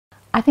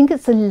I think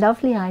it's a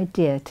lovely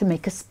idea to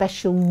make a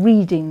special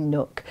reading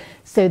nook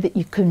so that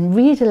you can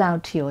read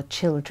aloud to your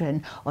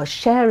children or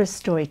share a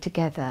story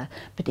together.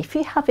 But if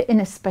you have it in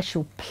a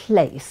special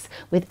place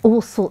with all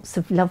sorts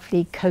of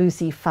lovely,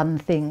 cosy, fun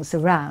things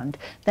around,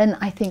 then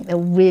I think they'll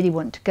really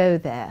want to go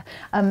there.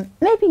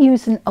 Maybe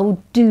use an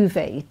old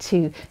duvet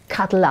to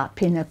cuddle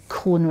up in a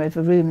corner of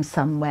a room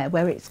somewhere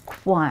where it's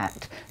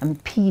quiet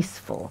and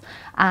peaceful.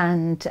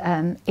 And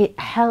it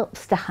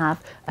helps to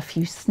have a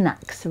few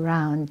snacks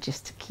around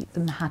just to keep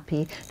them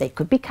happy. They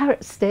could be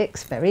carrot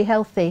sticks, very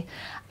healthy.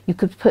 You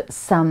could put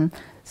some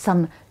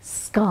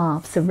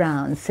scarves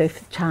around, so if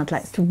the child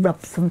likes to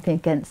rub something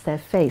against their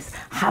face,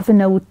 have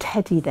an old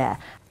teddy there.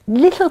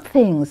 Little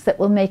things that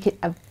will make it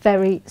a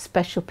very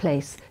special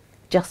place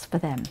just for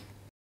them.